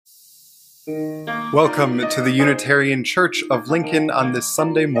Welcome to the Unitarian Church of Lincoln on this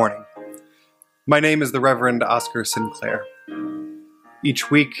Sunday morning. My name is the Reverend Oscar Sinclair. Each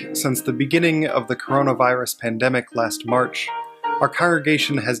week since the beginning of the coronavirus pandemic last March, our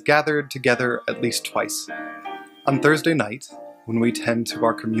congregation has gathered together at least twice. On Thursday night, when we tend to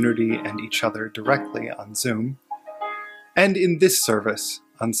our community and each other directly on Zoom, and in this service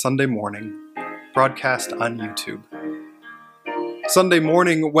on Sunday morning, broadcast on YouTube. Sunday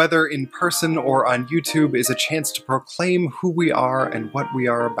morning, whether in person or on YouTube, is a chance to proclaim who we are and what we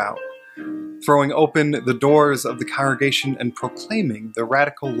are about, throwing open the doors of the congregation and proclaiming the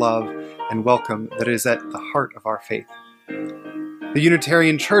radical love and welcome that is at the heart of our faith. The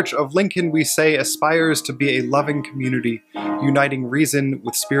Unitarian Church of Lincoln, we say, aspires to be a loving community, uniting reason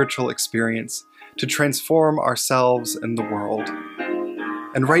with spiritual experience to transform ourselves and the world.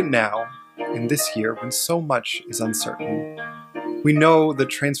 And right now, in this year when so much is uncertain, we know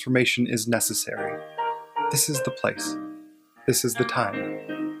that transformation is necessary. This is the place. This is the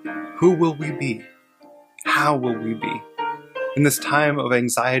time. Who will we be? How will we be? In this time of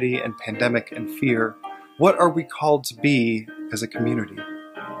anxiety and pandemic and fear, what are we called to be as a community?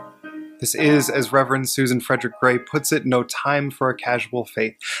 This is, as Reverend Susan Frederick Gray puts it, no time for a casual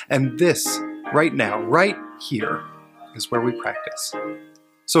faith. And this, right now, right here, is where we practice.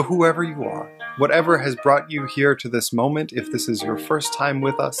 So whoever you are, whatever has brought you here to this moment, if this is your first time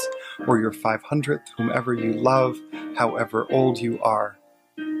with us, or your 500th, whomever you love, however old you are,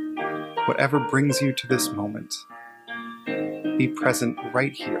 whatever brings you to this moment, be present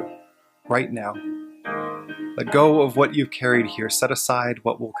right here, right now. Let go of what you've carried here. Set aside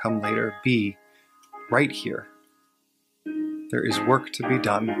what will come later. Be right here. There is work to be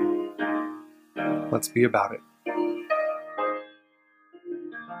done. Let's be about it.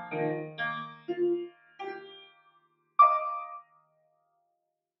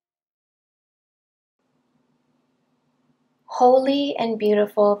 Holy and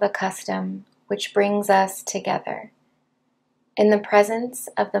beautiful the custom which brings us together in the presence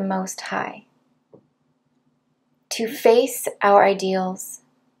of the Most High, to face our ideals,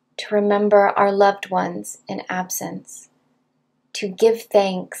 to remember our loved ones in absence, to give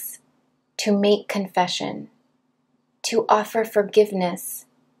thanks, to make confession, to offer forgiveness,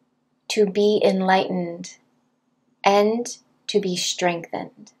 to be enlightened, and to be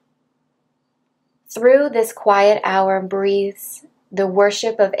strengthened. Through this quiet hour breathes the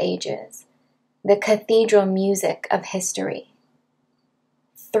worship of ages, the cathedral music of history.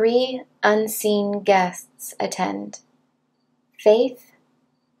 3 unseen guests attend: faith,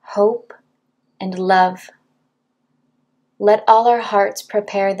 hope, and love. Let all our hearts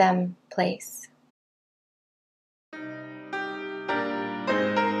prepare them place.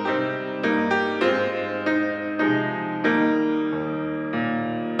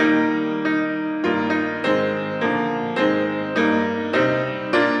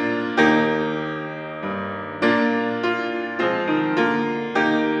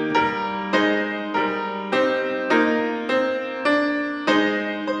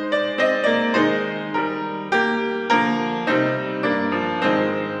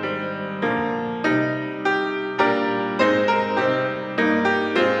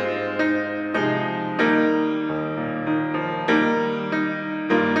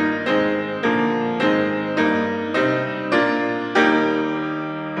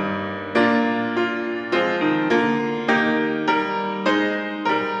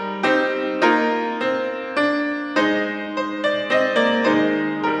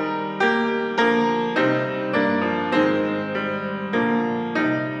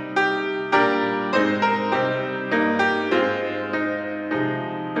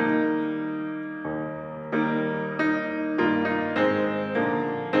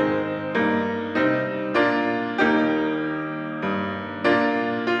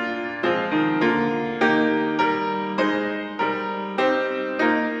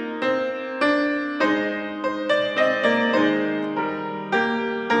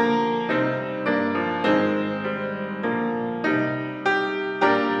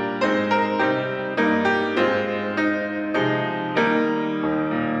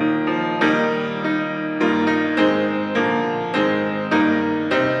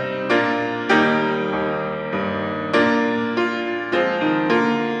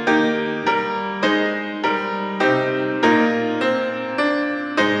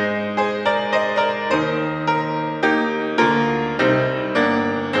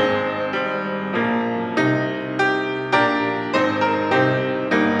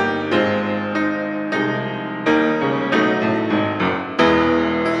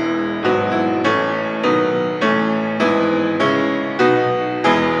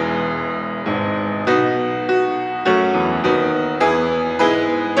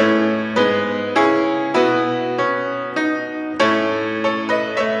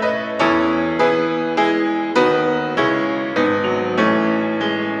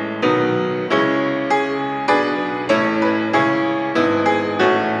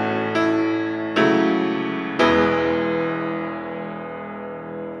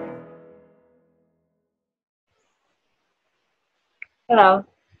 Hello.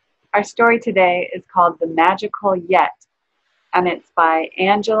 Our story today is called The Magical Yet, and it's by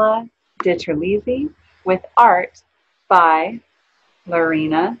Angela DiTerlizzi with art by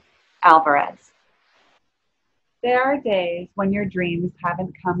Lorena Alvarez. There are days when your dreams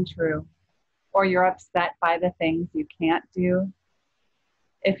haven't come true, or you're upset by the things you can't do.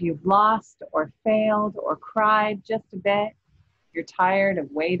 If you've lost or failed or cried just a bit, you're tired of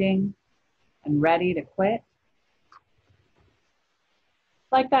waiting and ready to quit.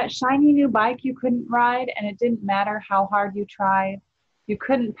 Like that shiny new bike you couldn't ride, and it didn't matter how hard you tried. You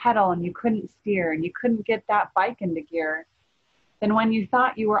couldn't pedal and you couldn't steer and you couldn't get that bike into gear. Then when you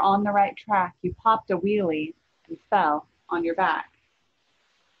thought you were on the right track, you popped a wheelie and fell on your back.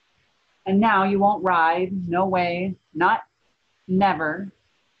 And now you won't ride, no way, not never.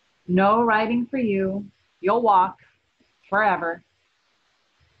 No riding for you. You'll walk forever.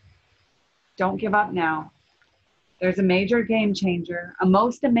 Don't give up now. There's a major game changer, a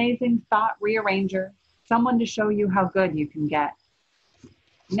most amazing thought rearranger, someone to show you how good you can get.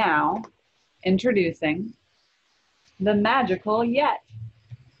 Now, introducing the magical Yet.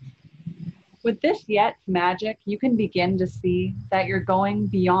 With this Yet magic, you can begin to see that you're going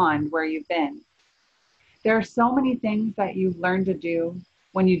beyond where you've been. There are so many things that you've learned to do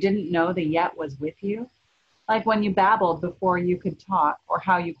when you didn't know the Yet was with you, like when you babbled before you could talk, or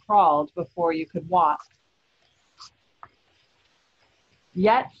how you crawled before you could walk.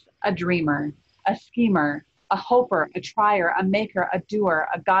 Yet's a dreamer, a schemer, a hoper, a trier, a maker, a doer,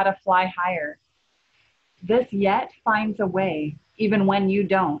 a gotta fly higher. This Yet finds a way, even when you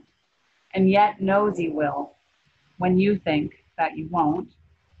don't, and Yet knows he will, when you think that you won't.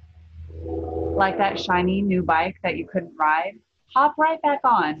 Like that shiny new bike that you couldn't ride, hop right back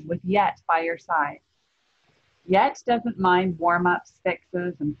on with Yet by your side. Yet doesn't mind warm-ups,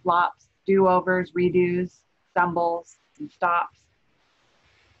 fixes, and flops, do-overs, redos, stumbles, and stops.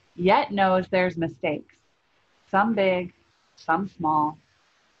 Yet knows there's mistakes, some big, some small.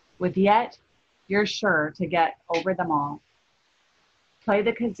 With Yet, you're sure to get over them all. Play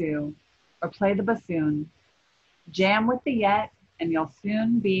the kazoo or play the bassoon. Jam with the Yet and you'll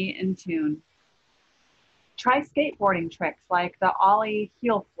soon be in tune. Try skateboarding tricks like the ollie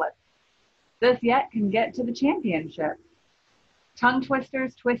heel flip. This Yet can get to the championship. Tongue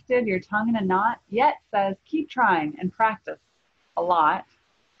twisters twisted your tongue in a knot. Yet says keep trying and practice a lot.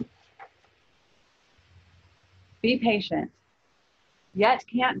 Be patient. Yet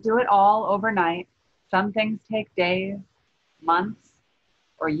can't do it all overnight. Some things take days, months,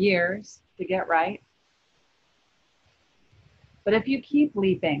 or years to get right. But if you keep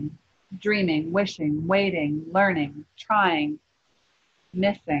leaping, dreaming, wishing, waiting, learning, trying,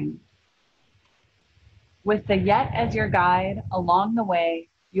 missing, with the Yet as your guide along the way,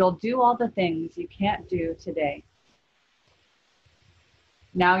 you'll do all the things you can't do today.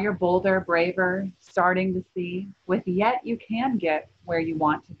 Now you're bolder, braver, starting to see. With Yet, you can get where you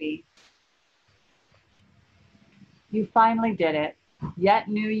want to be. You finally did it. Yet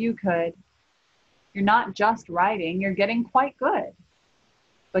knew you could. You're not just writing, you're getting quite good.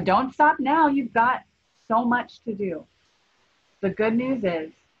 But don't stop now, you've got so much to do. The good news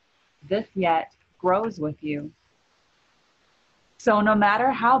is, this Yet grows with you. So no matter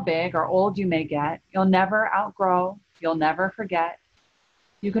how big or old you may get, you'll never outgrow, you'll never forget.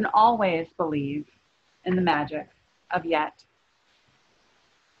 You can always believe in the magic of Yet.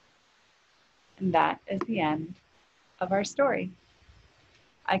 And that is the end of our story.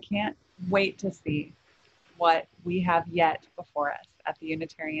 I can't wait to see what we have yet before us at the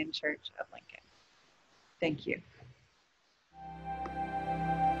Unitarian Church of Lincoln. Thank you.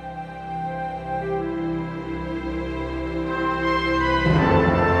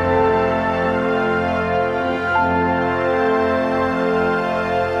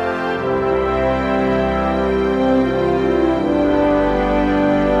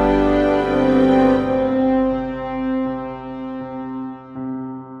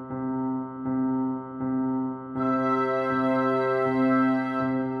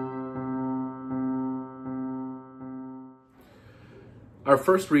 Our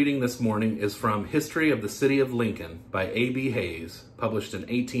first reading this morning is from History of the City of Lincoln by A.B. Hayes, published in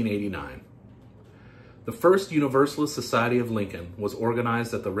 1889. The first Universalist Society of Lincoln was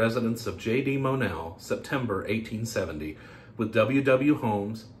organized at the residence of J.D. Monell, September 1870, with W.W.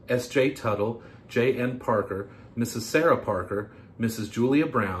 Holmes, S.J. Tuttle, J.N. Parker, Mrs. Sarah Parker, Mrs. Julia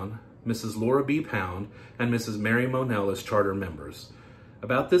Brown, Mrs. Laura B. Pound, and Mrs. Mary Monell as charter members.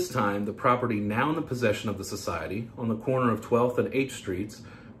 About this time, the property now in the possession of the Society, on the corner of 12th and H Streets,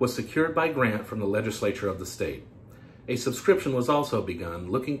 was secured by grant from the legislature of the state. A subscription was also begun,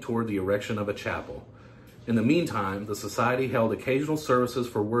 looking toward the erection of a chapel. In the meantime, the society held occasional services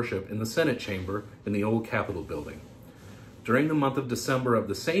for worship in the Senate chamber in the old Capitol building. During the month of December of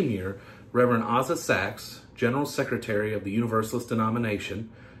the same year, Reverend Asa Sachs, General Secretary of the Universalist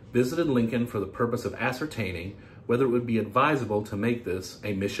denomination, visited Lincoln for the purpose of ascertaining whether it would be advisable to make this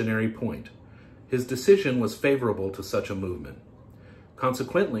a missionary point. His decision was favorable to such a movement.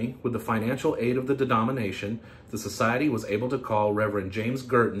 Consequently, with the financial aid of the denomination, the society was able to call Reverend James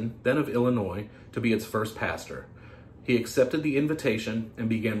Girton, then of Illinois, to be its first pastor. He accepted the invitation and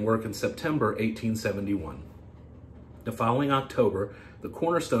began work in September 1871. The following October, the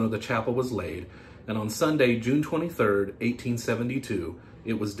cornerstone of the chapel was laid, and on Sunday, June 23, 1872,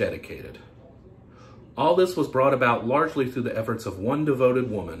 it was dedicated. All this was brought about largely through the efforts of one devoted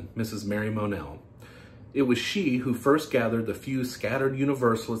woman, Mrs. Mary Monell. It was she who first gathered the few scattered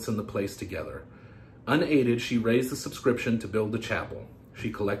Universalists in the place together. Unaided, she raised the subscription to build the chapel.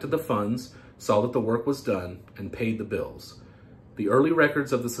 She collected the funds, saw that the work was done, and paid the bills. The early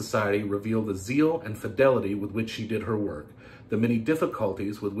records of the society reveal the zeal and fidelity with which she did her work, the many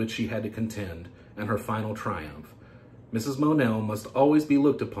difficulties with which she had to contend, and her final triumph. Mrs. Monell must always be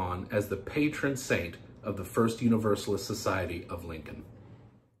looked upon as the patron saint of the First Universalist Society of Lincoln.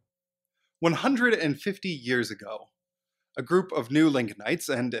 150 years ago, a group of new Lincolnites,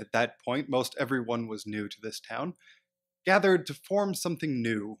 and at that point most everyone was new to this town, gathered to form something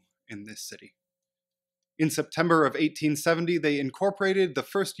new in this city. In September of 1870, they incorporated the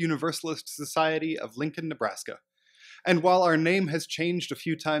First Universalist Society of Lincoln, Nebraska. And while our name has changed a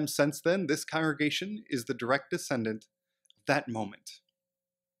few times since then, this congregation is the direct descendant of that moment.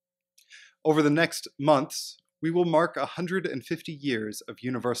 Over the next months, we will mark 150 years of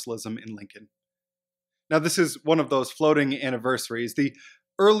Universalism in Lincoln. Now, this is one of those floating anniversaries. The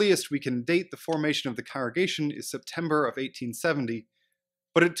earliest we can date the formation of the congregation is September of 1870,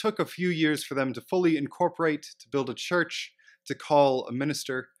 but it took a few years for them to fully incorporate, to build a church, to call a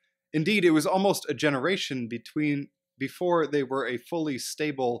minister. Indeed, it was almost a generation before they were a fully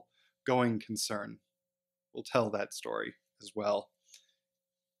stable going concern. We'll tell that story as well.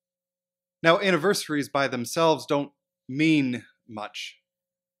 Now, anniversaries by themselves don't mean much.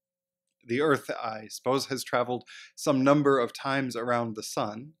 The Earth, I suppose, has traveled some number of times around the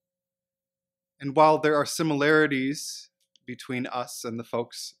sun. And while there are similarities between us and the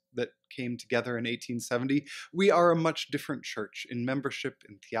folks that came together in 1870, we are a much different church in membership,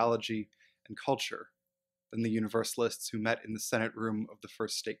 in theology, and culture than the Universalists who met in the Senate room of the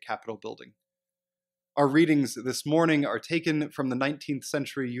first state capitol building. Our readings this morning are taken from the 19th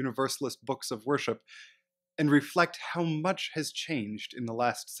century Universalist books of worship and reflect how much has changed in the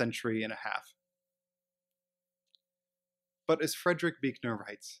last century and a half. But as Frederick Buechner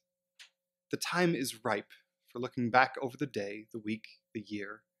writes, the time is ripe for looking back over the day, the week, the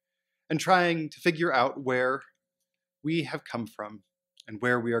year, and trying to figure out where we have come from and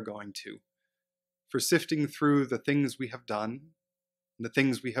where we are going to, for sifting through the things we have done and the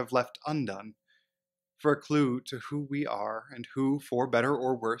things we have left undone, for a clue to who we are and who, for better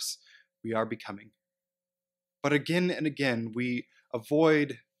or worse, we are becoming. But again and again, we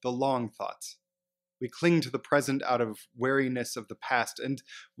avoid the long thoughts. We cling to the present out of wariness of the past, and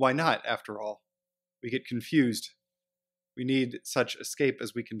why not, after all? We get confused. We need such escape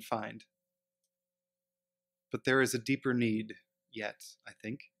as we can find. But there is a deeper need yet, I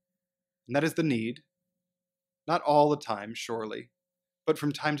think, and that is the need, not all the time, surely, but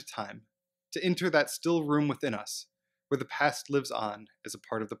from time to time, to enter that still room within us, where the past lives on as a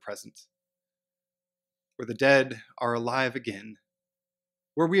part of the present, where the dead are alive again,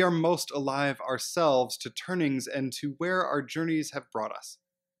 where we are most alive ourselves to turnings and to where our journeys have brought us.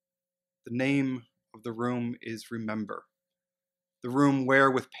 The name of the room is Remember, the room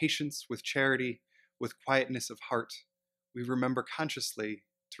where, with patience, with charity, with quietness of heart, we remember consciously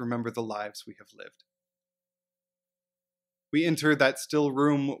to remember the lives we have lived. We enter that still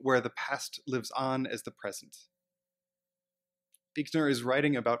room where the past lives on as the present. Buechner is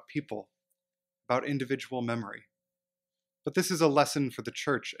writing about people, about individual memory. But this is a lesson for the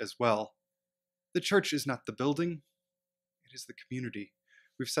church as well. The church is not the building, it is the community.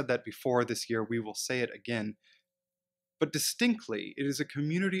 We've said that before this year, we will say it again. But distinctly, it is a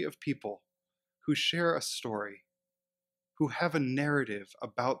community of people who share a story, who have a narrative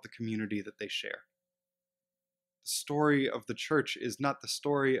about the community that they share. The story of the church is not the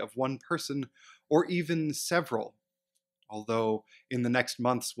story of one person or even several, although in the next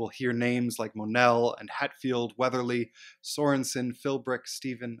months we'll hear names like Monell and Hatfield, Weatherly, Sorensen, Philbrick,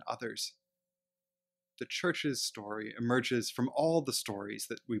 Stephen, others. The church's story emerges from all the stories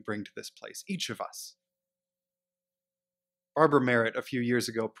that we bring to this place, each of us. Barbara Merritt, a few years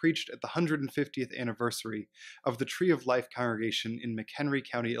ago, preached at the 150th anniversary of the Tree of Life congregation in McHenry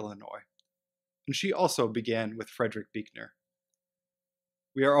County, Illinois. And she also began with Frederick Buechner.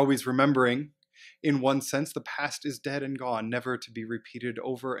 We are always remembering. In one sense, the past is dead and gone, never to be repeated,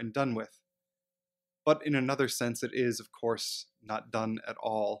 over and done with. But in another sense, it is, of course, not done at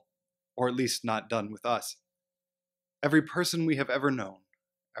all, or at least not done with us. Every person we have ever known,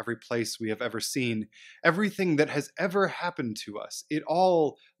 every place we have ever seen, everything that has ever happened to us, it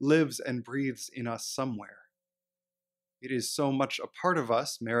all lives and breathes in us somewhere. It is so much a part of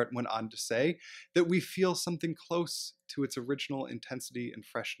us, Merritt went on to say, that we feel something close to its original intensity and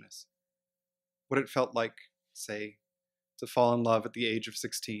freshness. What it felt like, say, to fall in love at the age of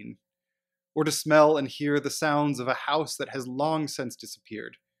 16, or to smell and hear the sounds of a house that has long since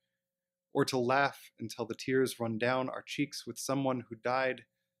disappeared, or to laugh until the tears run down our cheeks with someone who died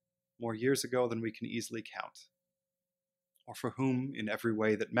more years ago than we can easily count, or for whom, in every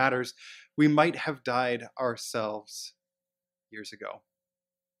way that matters, we might have died ourselves years ago.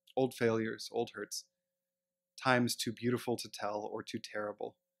 Old failures, old hurts, times too beautiful to tell or too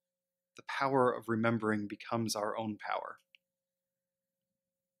terrible. The power of remembering becomes our own power.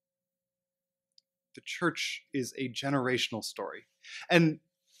 The church is a generational story. And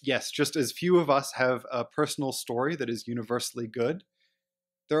yes, just as few of us have a personal story that is universally good,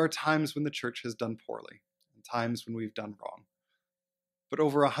 there are times when the church has done poorly, and times when we've done wrong. But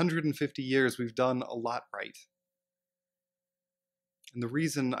over 150 years, we've done a lot right. And the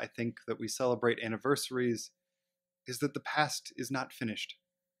reason I think that we celebrate anniversaries is that the past is not finished,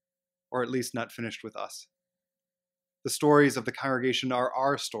 or at least not finished with us. The stories of the congregation are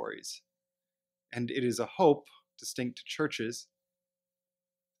our stories, and it is a hope, distinct to churches,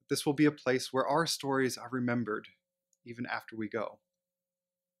 that this will be a place where our stories are remembered even after we go.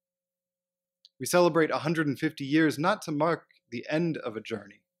 We celebrate 150 years not to mark the end of a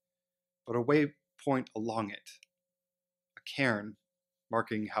journey, but a waypoint along it, a cairn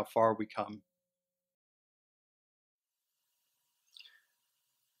marking how far we come.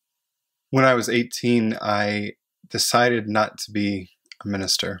 When I was 18, I decided not to be a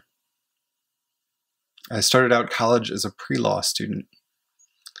minister. I started out college as a pre-law student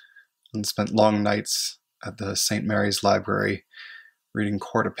and spent long nights at the St. Mary's Library reading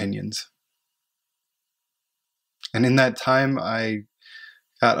court opinions. And in that time, I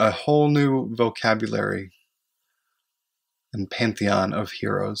got a whole new vocabulary and pantheon of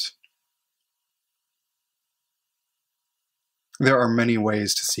heroes. There are many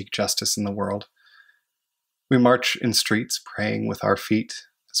ways to seek justice in the world. We march in streets praying with our feet,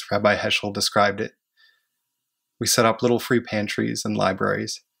 as Rabbi Heschel described it. We set up little free pantries and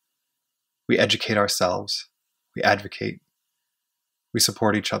libraries. We educate ourselves. We advocate. We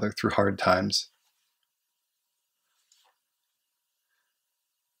support each other through hard times.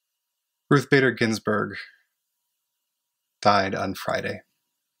 Ruth Bader Ginsburg died on Friday.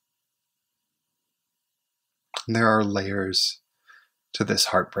 And there are layers to this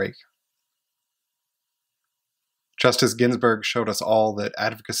heartbreak. Justice Ginsburg showed us all that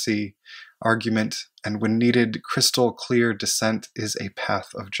advocacy, argument, and when needed, crystal clear dissent is a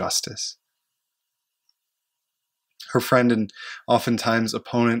path of justice. Her friend and oftentimes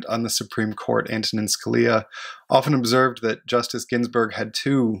opponent on the Supreme Court, Antonin Scalia, often observed that Justice Ginsburg had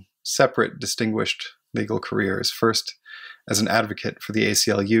two separate, distinguished legal careers. First, as an advocate for the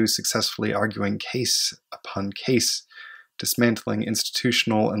ACLU, successfully arguing case upon case, dismantling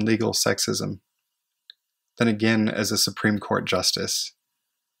institutional and legal sexism. Then again as a Supreme Court justice,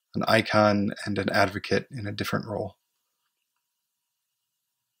 an icon and an advocate in a different role.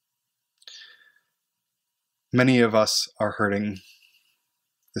 Many of us are hurting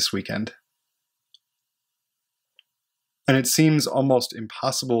this weekend. And it seems almost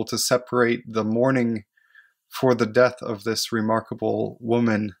impossible to separate the mourning for the death of this remarkable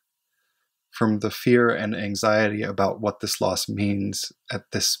woman from the fear and anxiety about what this loss means at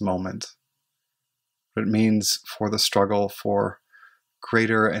this moment. What it means for the struggle for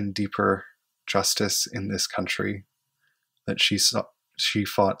greater and deeper justice in this country that she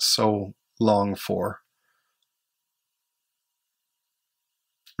fought so long for.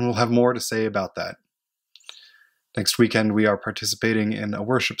 And we'll have more to say about that. Next weekend, we are participating in a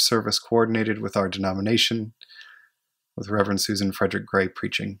worship service coordinated with our denomination, with Reverend Susan Frederick Gray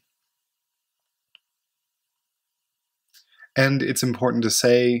preaching. And it's important to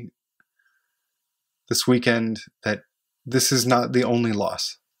say this weekend that this is not the only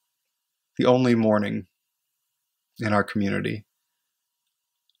loss, the only mourning in our community.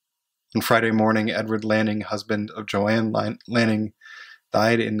 On Friday morning, Edward Lanning, husband of Joanne Lanning,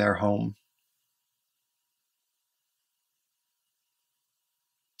 died in their home.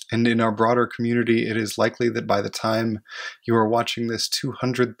 And in our broader community, it is likely that by the time you are watching this,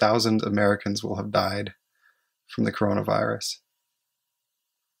 200,000 Americans will have died from the coronavirus.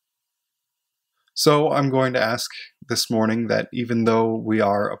 So I'm going to ask this morning that even though we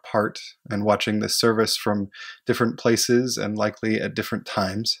are apart and watching this service from different places and likely at different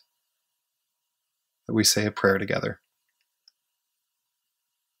times, that we say a prayer together.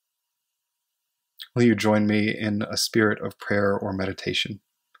 Will you join me in a spirit of prayer or meditation?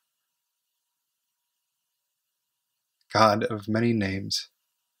 God of many names,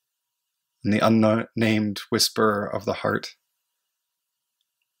 and the unnamed whisperer of the heart,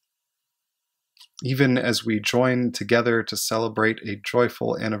 even as we join together to celebrate a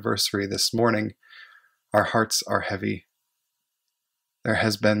joyful anniversary this morning, our hearts are heavy. There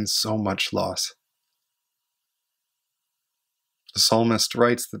has been so much loss. The psalmist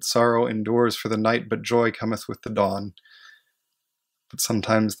writes that sorrow endures for the night, but joy cometh with the dawn. But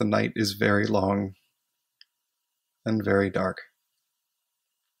sometimes the night is very long and very dark.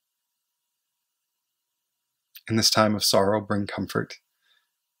 In this time of sorrow, bring comfort.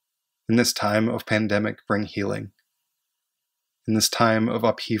 In this time of pandemic, bring healing. In this time of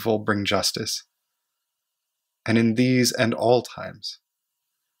upheaval, bring justice. And in these and all times,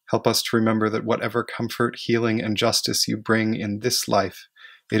 help us to remember that whatever comfort, healing, and justice you bring in this life,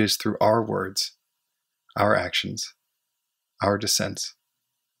 it is through our words, our actions, our dissents.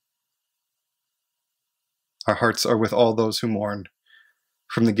 Our hearts are with all those who mourn,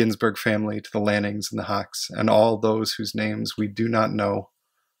 from the Ginsburg family to the Lannings and the Hawks, and all those whose names we do not know.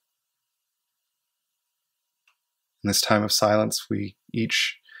 In this time of silence, we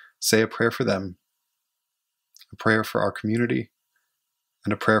each say a prayer for them, a prayer for our community,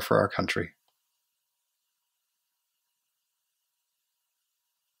 and a prayer for our country.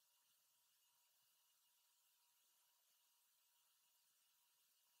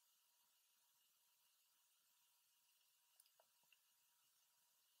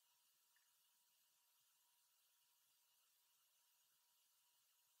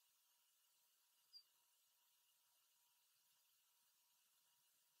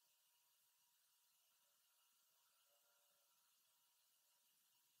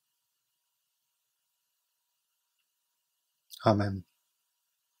 Amen.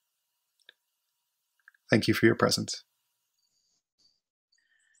 Thank you for your presence.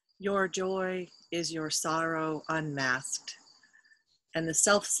 Your joy is your sorrow unmasked, and the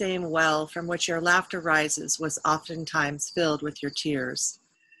selfsame well from which your laughter rises was oftentimes filled with your tears.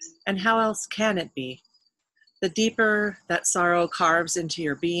 And how else can it be? The deeper that sorrow carves into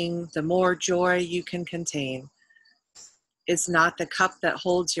your being, the more joy you can contain. Is not the cup that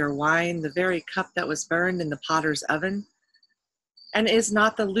holds your wine the very cup that was burned in the potter's oven? And is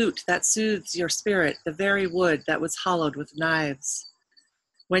not the lute that soothes your spirit the very wood that was hollowed with knives?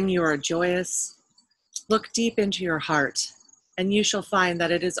 When you are joyous, look deep into your heart, and you shall find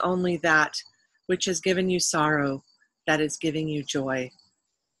that it is only that which has given you sorrow that is giving you joy.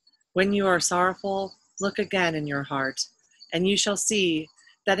 When you are sorrowful, look again in your heart, and you shall see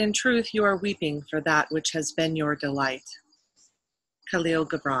that in truth you are weeping for that which has been your delight. Khalil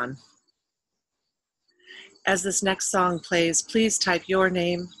Gibran. As this next song plays, please type your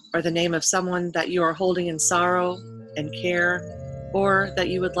name or the name of someone that you are holding in sorrow and care, or that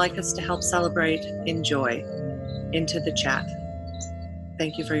you would like us to help celebrate in joy, into the chat.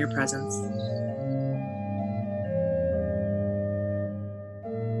 Thank you for your presence.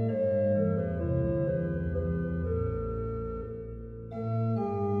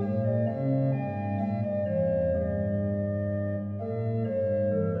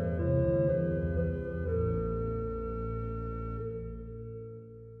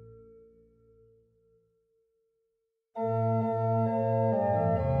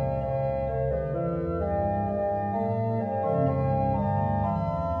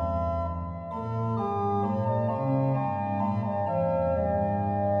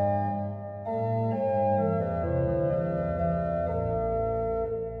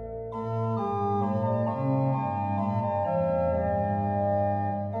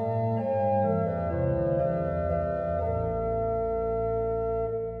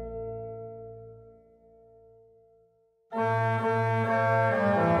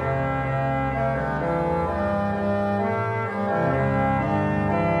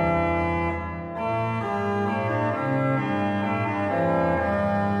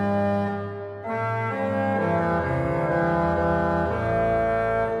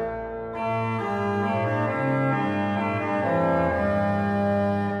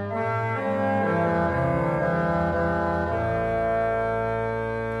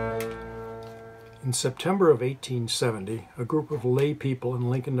 In September of 1870, a group of lay people in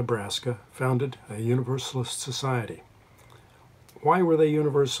Lincoln, Nebraska founded a Universalist society. Why were they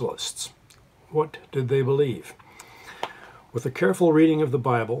Universalists? What did they believe? With a careful reading of the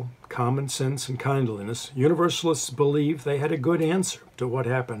Bible, common sense, and kindliness, Universalists believed they had a good answer to what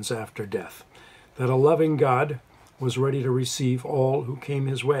happens after death, that a loving God was ready to receive all who came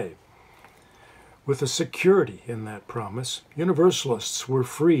his way. With a security in that promise, Universalists were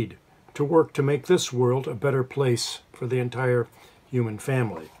freed to work to make this world a better place for the entire human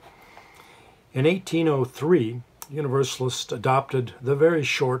family. In 1803, Universalists adopted the very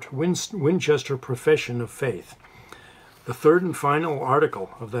short Winchester Profession of Faith. The third and final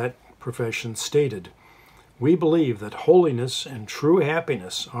article of that profession stated, "We believe that holiness and true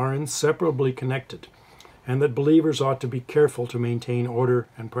happiness are inseparably connected, and that believers ought to be careful to maintain order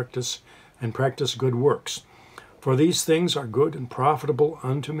and practice good works, for these things are good and profitable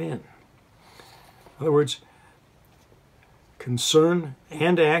unto men." In other words, concern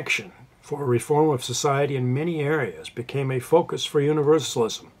and action for reform of society in many areas became a focus for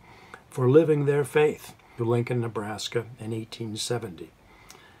Universalism, for living their faith to Lincoln, Nebraska in 1870.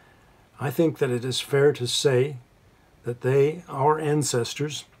 I think that it is fair to say that they, our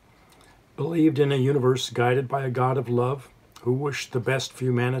ancestors, believed in a universe guided by a God of love who wished the best for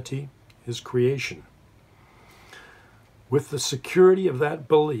humanity, his creation. With the security of that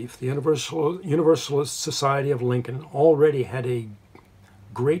belief, the Universalist Society of Lincoln already had a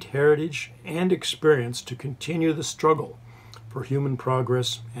great heritage and experience to continue the struggle for human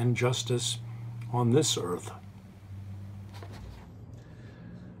progress and justice on this earth.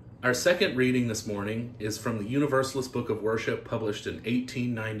 Our second reading this morning is from the Universalist Book of Worship published in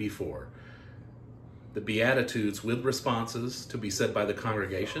 1894. The Beatitudes with responses to be said by the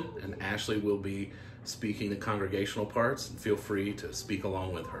congregation, and Ashley will be speaking the congregational parts, and feel free to speak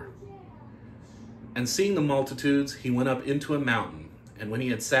along with her. "And seeing the multitudes, he went up into a mountain, and when he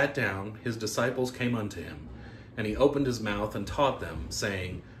had sat down, his disciples came unto him, and he opened his mouth and taught them,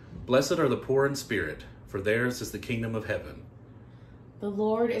 saying, Blessed are the poor in spirit, for theirs is the kingdom of heaven. The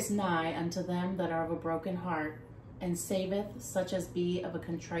Lord is nigh unto them that are of a broken heart, and saveth such as be of a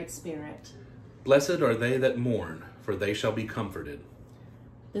contrite spirit. Blessed are they that mourn, for they shall be comforted.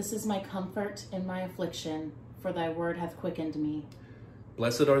 This is my comfort in my affliction, for thy word hath quickened me.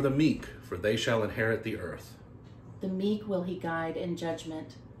 Blessed are the meek, for they shall inherit the earth. The meek will he guide in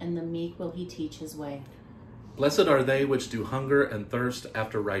judgment, and the meek will he teach his way. Blessed are they which do hunger and thirst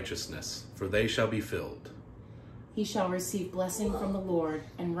after righteousness, for they shall be filled. He shall receive blessing from the Lord,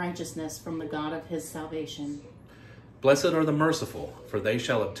 and righteousness from the God of his salvation. Blessed are the merciful, for they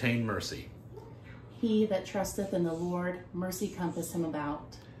shall obtain mercy. He that trusteth in the Lord, mercy compass him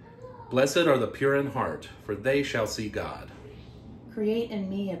about. Blessed are the pure in heart, for they shall see God. Create in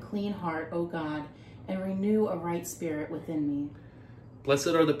me a clean heart, O God, and renew a right spirit within me. Blessed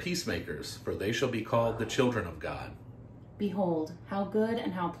are the peacemakers, for they shall be called the children of God. Behold, how good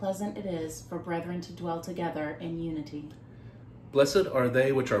and how pleasant it is for brethren to dwell together in unity. Blessed are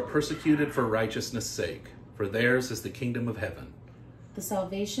they which are persecuted for righteousness' sake, for theirs is the kingdom of heaven. The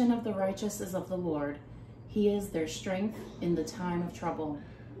salvation of the righteous is of the Lord. He is their strength in the time of trouble.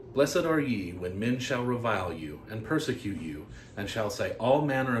 Blessed are ye when men shall revile you, and persecute you, and shall say all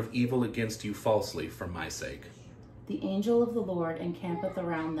manner of evil against you falsely for my sake. The angel of the Lord encampeth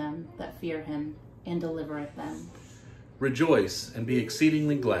around them that fear him, and delivereth them. Rejoice, and be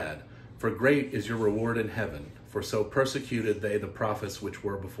exceedingly glad, for great is your reward in heaven, for so persecuted they the prophets which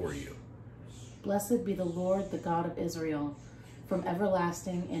were before you. Blessed be the Lord, the God of Israel, from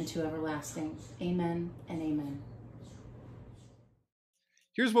everlasting and to everlasting. Amen and amen.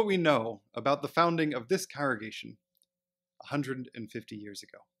 Here's what we know about the founding of this congregation 150 years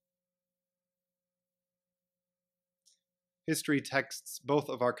ago. History texts, both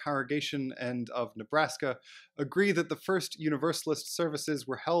of our congregation and of Nebraska, agree that the first Universalist services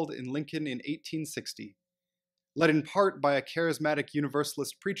were held in Lincoln in 1860, led in part by a charismatic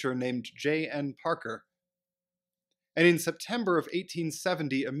Universalist preacher named J.N. Parker. And in September of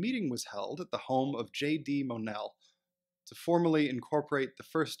 1870, a meeting was held at the home of J.D. Monell to formally incorporate the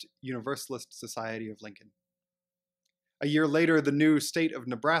first Universalist Society of Lincoln. A year later, the new state of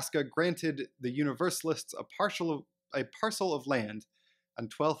Nebraska granted the Universalists a parcel of land on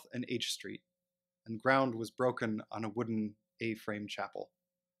 12th and H Street, and ground was broken on a wooden A-frame chapel.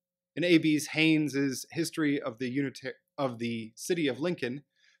 In A.B. Haynes' History of the City of Lincoln,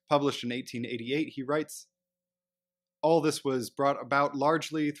 published in 1888, he writes, "All this was brought about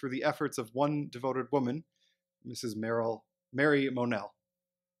largely through the efforts of one devoted woman, Mrs. Mary Monell.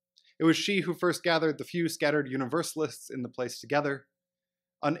 It was she who first gathered the few scattered Universalists in the place together.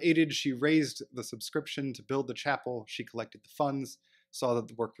 Unaided, she raised the subscription to build the chapel, she collected the funds, saw that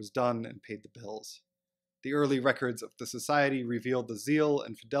the work was done, and paid the bills. The early records of the society revealed the zeal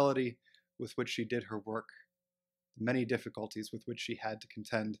and fidelity with which she did her work, the many difficulties with which she had to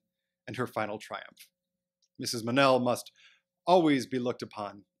contend, and her final triumph. Mrs. Monell must always be looked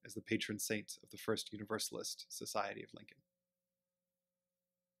upon as the patron saint of the First Universalist Society of Lincoln.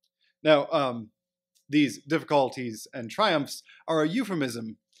 Now, these difficulties and triumphs are a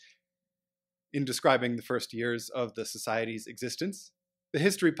euphemism in describing the first years of the Society's existence. The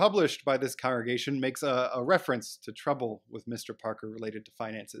history published by this congregation makes a reference to trouble with Mr. Parker related to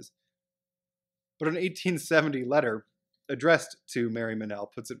finances. But an 1870 letter addressed to Mary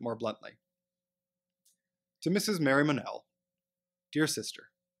Monell puts it more bluntly. To Mrs. Mary Monell, dear sister,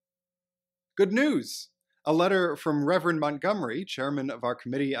 good news! A letter from Reverend Montgomery, chairman of our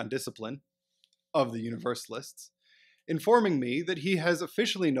Committee on Discipline of the Universalists, informing me that he has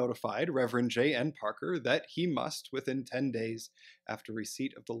officially notified Reverend J.N. Parker that he must, within 10 days after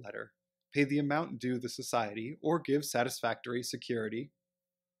receipt of the letter, pay the amount due the Society or give satisfactory security,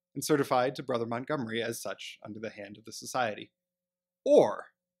 and certified to Brother Montgomery as such under the hand of the Society. Or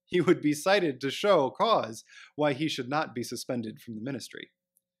he would be cited to show cause why he should not be suspended from the ministry.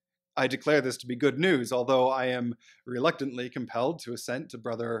 I declare this to be good news, although I am reluctantly compelled to assent to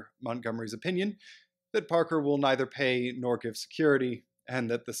Brother Montgomery's opinion that Parker will neither pay nor give security, and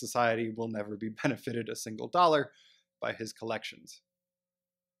that the Society will never be benefited a single dollar by his collections.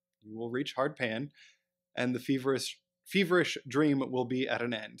 You will reach hard pan, and the feverish dream will be at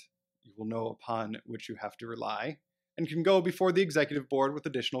an end. You will know upon which you have to rely, and can go before the executive board with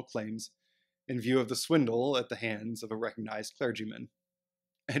additional claims in view of the swindle at the hands of a recognized clergyman.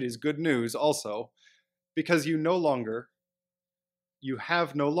 It is good news also, because you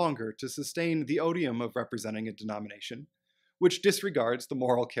have no longer to sustain the odium of representing a denomination which disregards the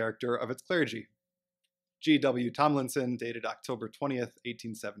moral character of its clergy. G.W. Tomlinson, dated October 20th,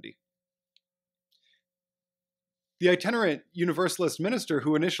 1870. The itinerant Universalist minister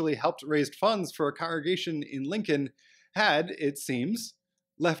who initially helped raise funds for a congregation in Lincoln had, it seems,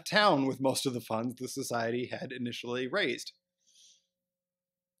 left town with most of the funds the Society had initially raised.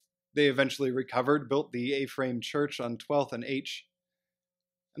 They eventually recovered, built the A-frame church on 12th and H,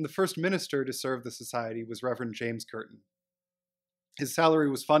 and the first minister to serve the Society was Reverend James Curtin. His salary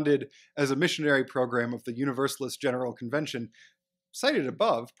was funded as a missionary program of the Universalist General Convention, cited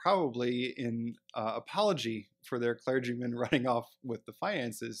above probably in apology for their clergymen running off with the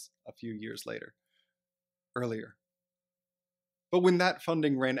finances a few years earlier. But when that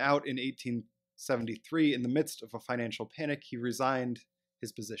funding ran out in 1873, in the midst of a financial panic, he resigned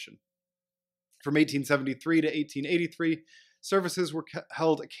his position. From 1873 to 1883, services were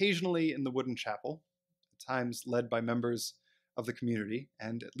held occasionally in the wooden chapel, at times led by members of the community,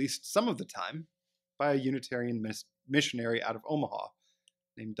 and at least some of the time by a Unitarian missionary out of Omaha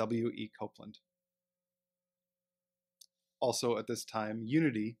named W.E. Copeland. Also at this time,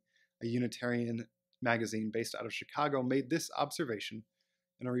 Unity, a Unitarian magazine based out of Chicago, made this observation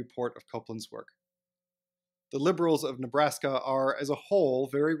in a report of Copeland's work. The liberals of Nebraska are, as a whole,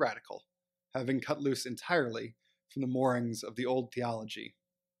 very radical, having cut loose entirely from the moorings of the old theology,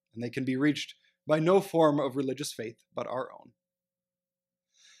 and they can be reached by no form of religious faith but our own.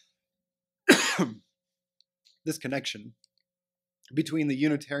 This connection between the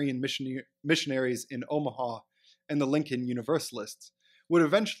Unitarian missionaries in Omaha and the Lincoln Universalists would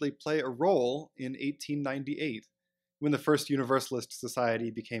eventually play a role in 1898, when the First Universalist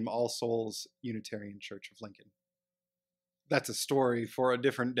Society became All Souls Unitarian Church of Lincoln. That's a story for a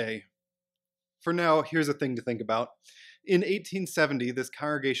different day. For now, here's a thing to think about. In 1870, this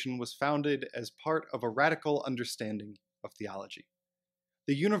congregation was founded as part of a radical understanding of theology.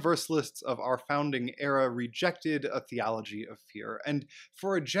 The Universalists of our founding era rejected a theology of fear, and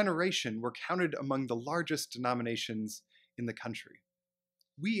for a generation were counted among the largest denominations in the country.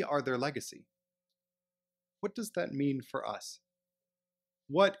 We are their legacy. What does that mean for us?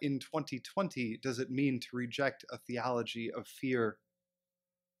 What in 2020 does it mean to reject a theology of fear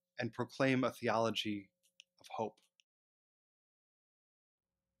and proclaim a theology of hope?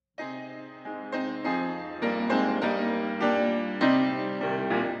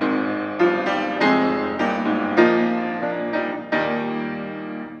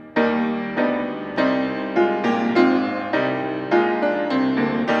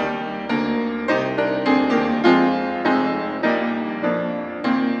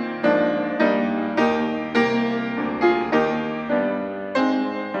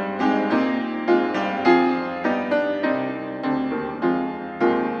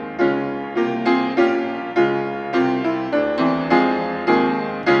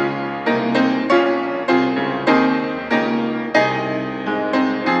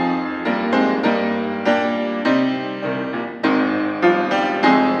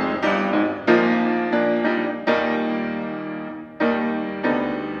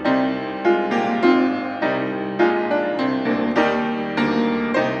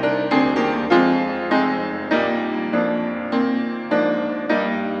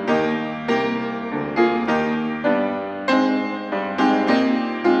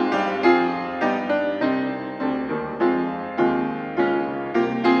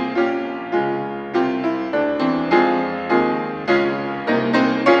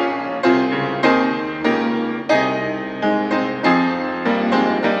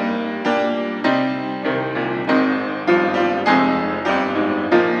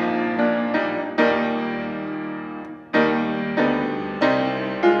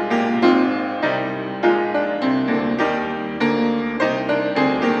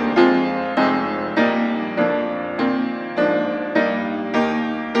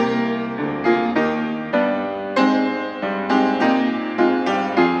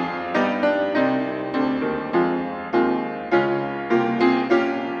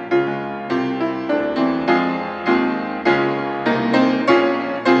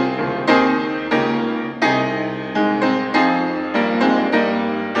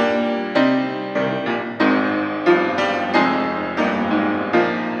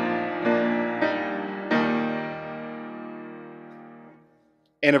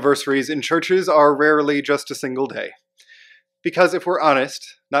 Anniversaries in churches are rarely just a single day. Because if we're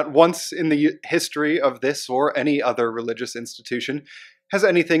honest, not once in the history of this or any other religious institution has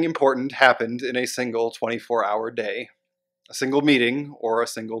anything important happened in a single 24-hour day, a single meeting, or a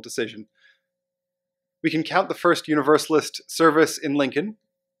single decision. We can count the first Universalist service in Lincoln,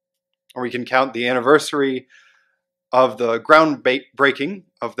 or we can count the anniversary of the groundbreaking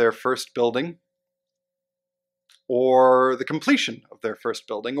of their first building, or the completion of their first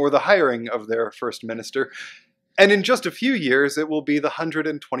building, or the hiring of their first minister. And in just a few years, it will be the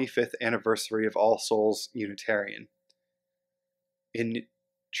 125th anniversary of All Souls Unitarian. In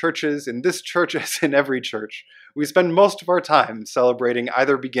churches, in this church as in every church, we spend most of our time celebrating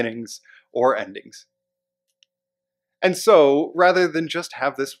either beginnings or endings. And so, rather than just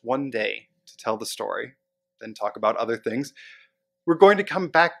have this one day to tell the story, then talk about other things, we're going to come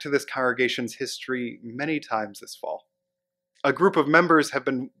back to this congregation's history many times this fall. A group of members have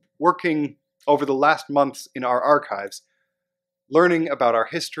been working over the last months in our archives, learning about our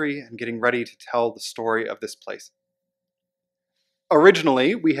history and getting ready to tell the story of this place.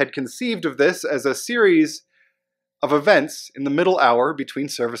 Originally, we had conceived of this as a series of events in the middle hour between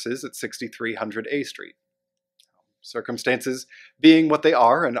services at 6300 A Street. Circumstances being what they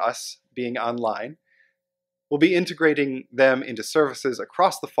are and us being online, we'll be integrating them into services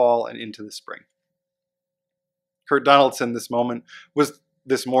across the fall and into the spring. Kurt Donaldson this morning was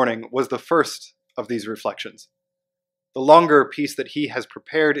the first of these reflections. The longer piece that he has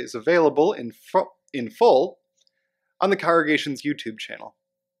prepared is available in full on the congregation's YouTube channel.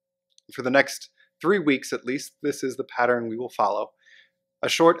 For the next 3 weeks at least, this is the pattern we will follow. A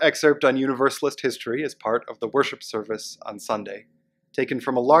short excerpt on Universalist history as part of the worship service on Sunday, taken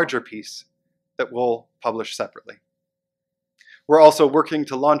from a larger piece that we'll publish separately. We're also working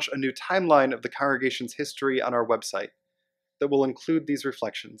to launch a new timeline of the congregation's history on our website that will include these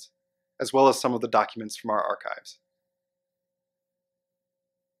reflections, as well as some of the documents from our archives.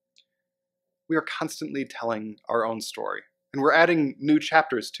 We are constantly telling our own story, and we're adding new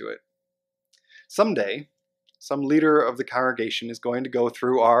chapters to it. Someday, some leader of the congregation is going to go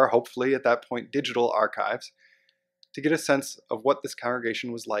through our, hopefully at that point, digital archives to get a sense of what this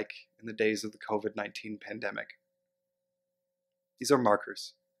congregation was like in the days of the COVID-19 pandemic. These are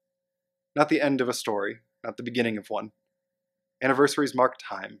markers, not the end of a story, not the beginning of one. Anniversaries mark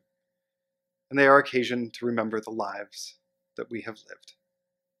time, and they are occasion to remember the lives that we have lived.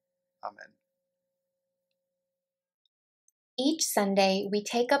 Amen. Each Sunday, we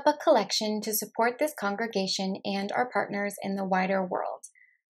take up a collection to support this congregation and our partners in the wider world.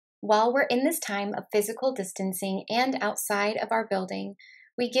 While we're in this time of physical distancing and outside of our building,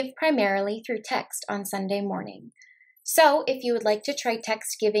 we give primarily through text on Sunday morning. So if you would like to try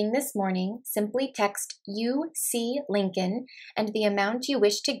text giving this morning, simply text UC Lincoln and the amount you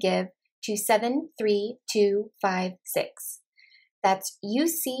wish to give to 73256. That's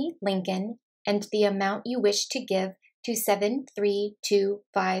UC Lincoln and the amount you wish to give to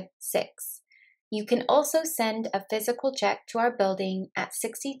 73256. You can also send a physical check to our building at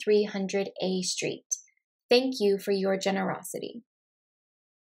 6300 A Street. Thank you for your generosity.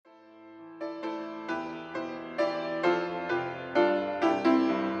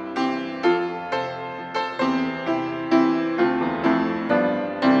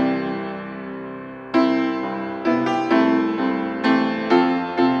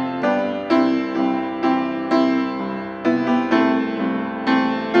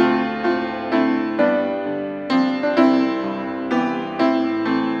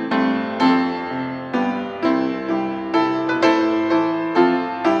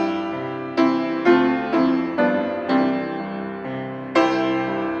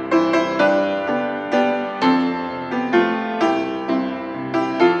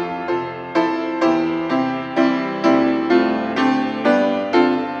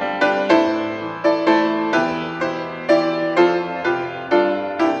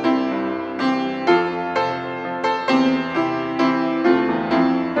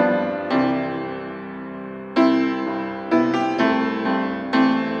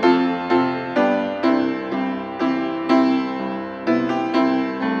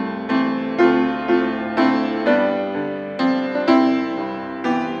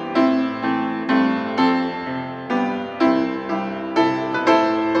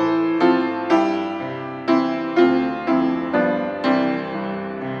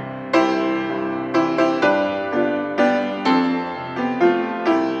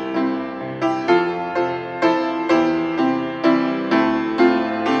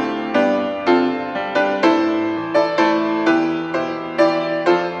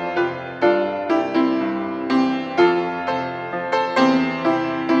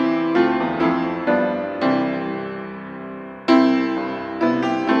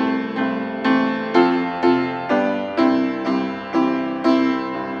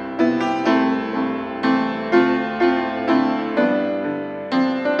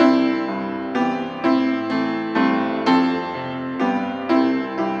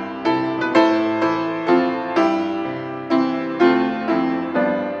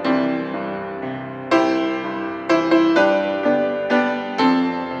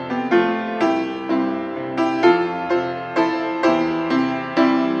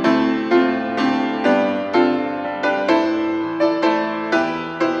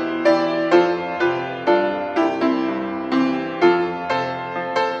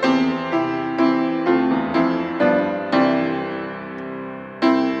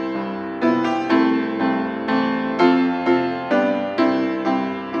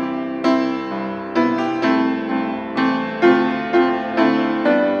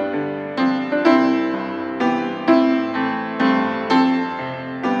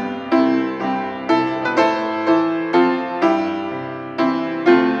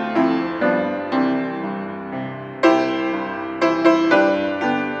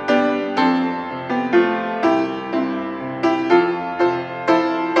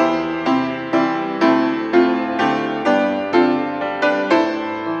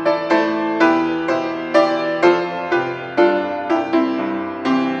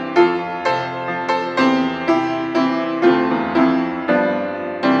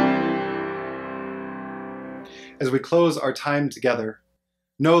 As we close our time together,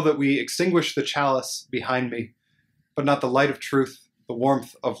 know that we extinguish the chalice behind me, but not the light of truth, the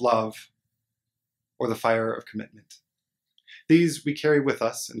warmth of love, or the fire of commitment. These we carry with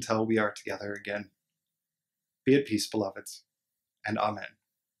us until we are together again. Be at peace, beloveds, and amen.